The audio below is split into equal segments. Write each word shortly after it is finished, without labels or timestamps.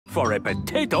For a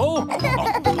potato? Fix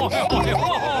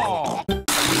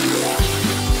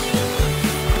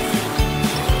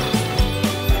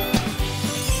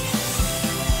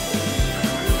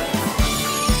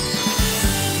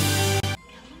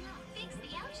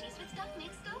the ouchies with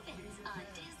Mcstuffins on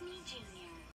Disney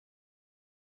Junior.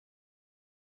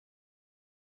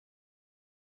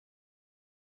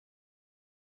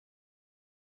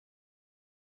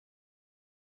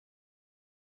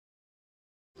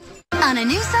 On a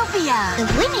new Sofia, The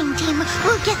winning team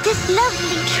will get this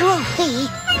lovely trophy.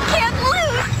 I can't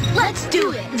lose! Let's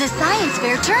do it! The science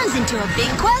fair turns into a big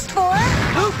quest for...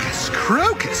 Hocus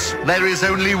Crocus! There is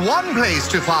only one place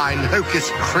to find Hocus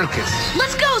Crocus.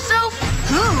 Let's go, Soph!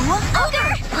 Who?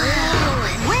 Ogre!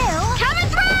 Will? Coming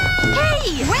through!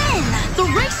 Hey! Win! The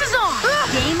race is on!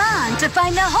 Game on to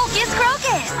find the Hocus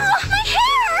Crocus! Oh, my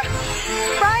hair!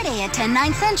 Friday at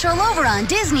 10/9 Central over on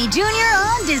Disney Junior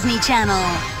on Disney Channel.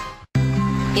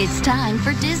 It's time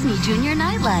for Disney Junior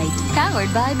Nightlight,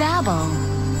 powered by Babble.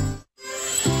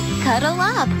 Cuddle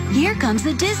up. Here comes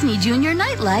the Disney Junior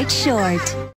Nightlight short.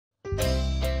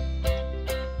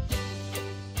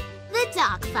 The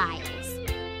Doc Files.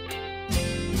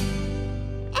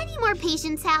 Any more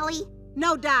patients, Hallie?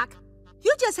 No, Doc.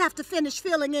 You just have to finish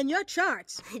filling in your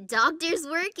charts. Doctor's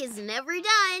work is never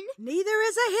done. Neither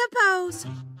is a hippo's.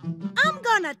 I'm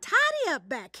gonna tidy up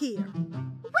back here.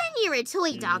 When you're a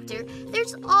toy doctor,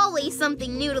 there's always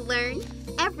something new to learn.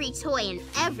 Every toy and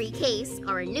every case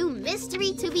are a new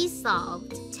mystery to be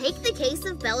solved. Take the case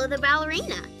of Bella the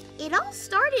Ballerina. It all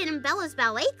started in Bella's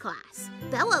ballet class.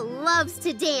 Bella loves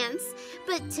to dance,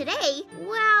 but today,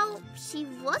 well, she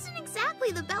wasn't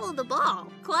exactly the belle of the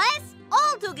ball. Class,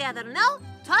 all together now.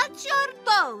 Touch your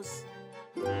toes.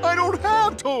 I don't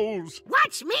have toes.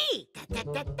 Watch me.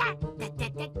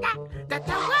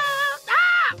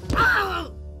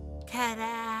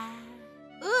 Ta-da.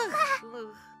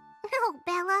 No,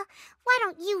 Bella. Why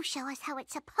don't you show us how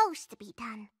it's supposed to be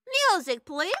done? Music,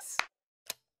 please.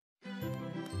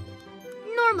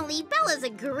 Normally, Bella's a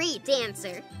great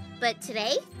dancer, but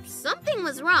today, something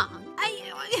was wrong.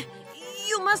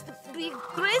 You must be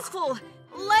graceful,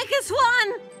 like a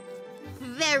swan.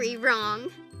 Very wrong.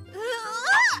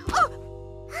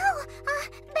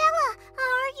 Bella,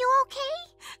 are you okay?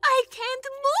 I can't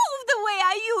move the way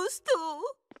I used to.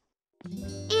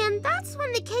 And that's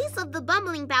when the case of the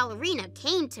bumbling ballerina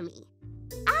came to me.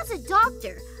 As a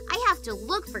doctor, I have to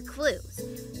look for clues,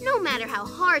 no matter how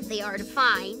hard they are to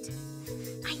find.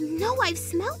 I know I've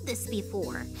smelled this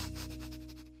before.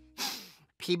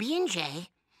 PB&J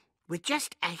with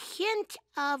just a hint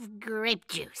of grape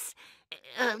juice.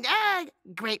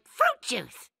 Grapefruit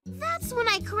juice. That's when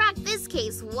I cracked this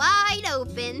case wide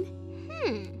open.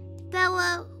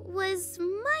 Bella, was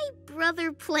my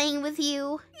brother playing with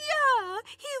you? Yeah,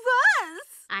 he was.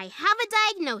 I have a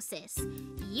diagnosis.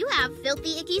 You have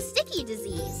filthy, icky, sticky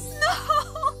disease.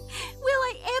 No! Will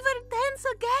I ever dance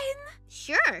again?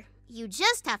 Sure, you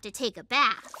just have to take a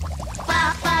bath.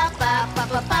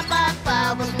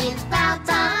 Bubbles means bath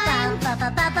time.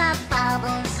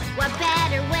 Bubbles. What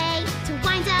better way to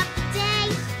wind up the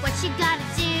day? What you gotta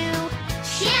do?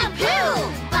 Shampoo!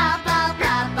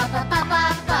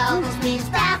 Bubbles means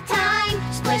bath time.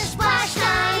 Splish splash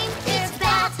time. It's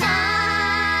bath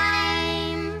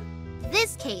time.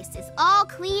 This case is all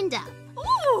cleaned up.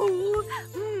 Ooh!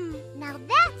 Now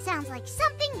that sounds like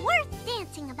something worth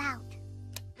dancing about.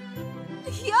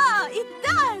 Yeah, it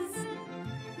does.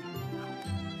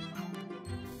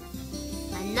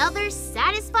 Another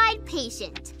satisfied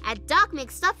patient at Doc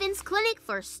Mcstuffins' clinic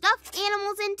for stuffed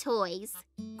animals and toys.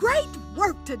 Great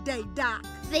work today, Doc.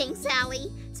 Thanks,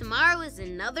 Hallie. Tomorrow is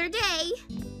another day.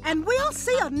 And we'll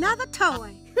see another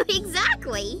toy.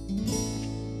 Exactly.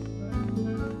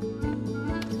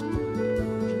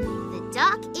 The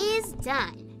doc is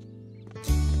done.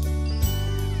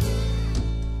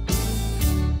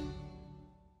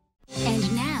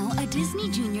 And now, a Disney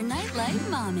Junior Nightlight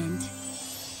moment.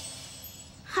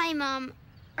 Hi, Mom.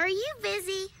 Are you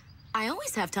busy? I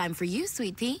always have time for you,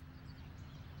 Sweet Pea.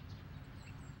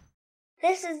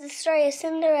 This is the story of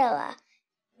Cinderella.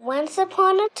 Once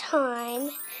upon a time,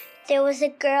 there was a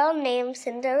girl named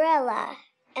Cinderella.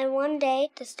 And one day,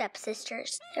 the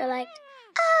stepsisters, they're like,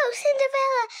 "Oh,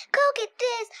 Cinderella, go get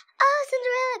this. Oh,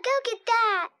 Cinderella, go get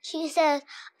that." She says,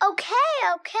 okay,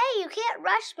 you can't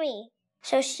rush me.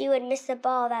 So she would miss the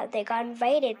ball that they got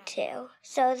invited to.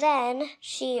 So then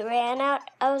she ran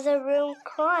out of the room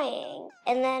crying.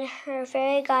 And then her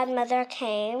fairy godmother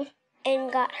came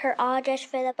and got her all dressed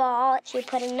for the ball. She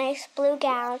put a nice blue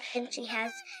gown, and she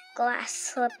has glass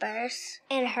slippers.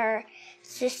 And her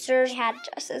sisters had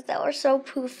dresses that were so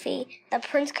poofy. The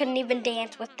prince couldn't even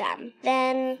dance with them.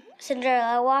 Then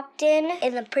Cinderella walked in,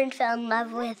 and the prince fell in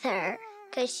love with her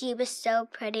because she was so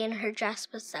pretty and her dress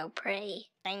was so pretty.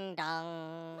 Ding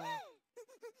dong.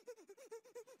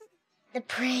 The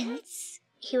prince,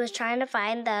 he was trying to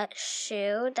find the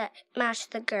shoe that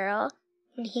matched the girl.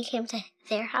 When he came to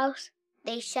their house,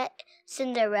 they shut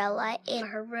Cinderella in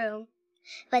her room.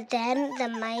 But then the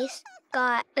mice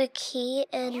got the key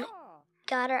and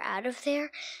got her out of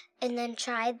there, and then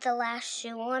tried the last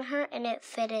shoe on her, and it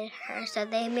fitted her. So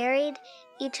they married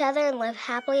each other and lived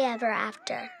happily ever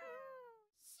after.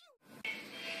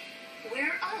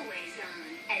 We're always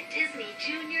on at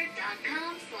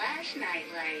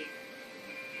DisneyJunior.com/nightlight.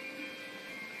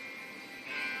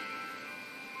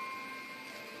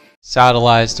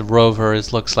 Satellites, the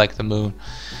rovers, looks like the moon.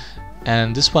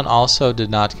 And this one also did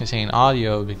not contain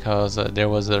audio because there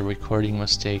was a recording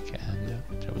mistake and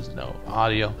there was no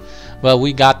audio. Well,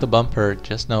 we got the bumper,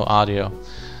 just no audio.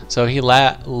 So he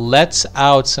lets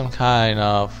out some kind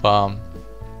of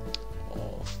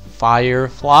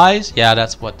fireflies. Yeah,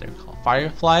 that's what they're called.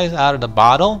 Fireflies out of the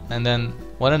bottle, and then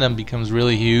one of them becomes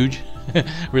really huge,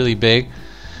 really big,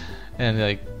 and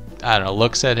like, I don't know,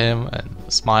 looks at him and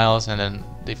smiles, and then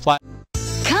they fly.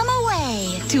 Come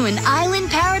away to an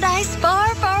island paradise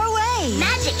far, far away.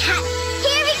 Magic hat,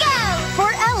 here we go!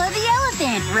 For Ella the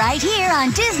Elephant, right here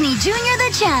on Disney Junior the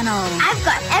channel. I've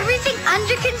got everything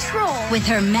under control. With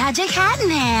her magic hat in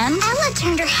hand, Ella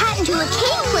turned her hat into a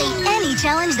cake plate. any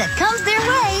challenge that comes their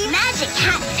way, Magic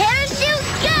hat, parachute,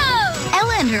 go!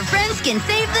 Ella and her friends can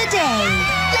save the day.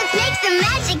 Let's make some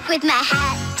magic with my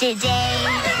hat today.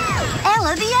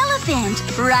 Ella the Elephant,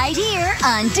 right here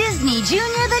on Disney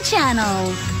Junior the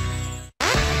channel.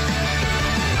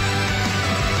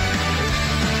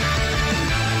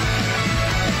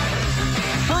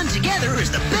 Fun together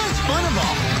is the best fun of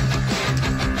all.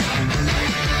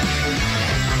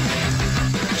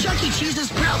 Chuck E.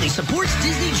 Cheese's proudly supports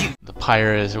Disney Junior. The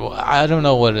pirate is, I don't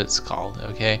know what it's called,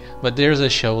 okay? But there's a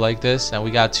show like this, and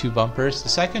we got 2 bumpers. The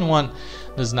second one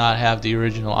does not have the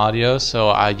original audio, so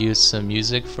I used some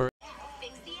music for it.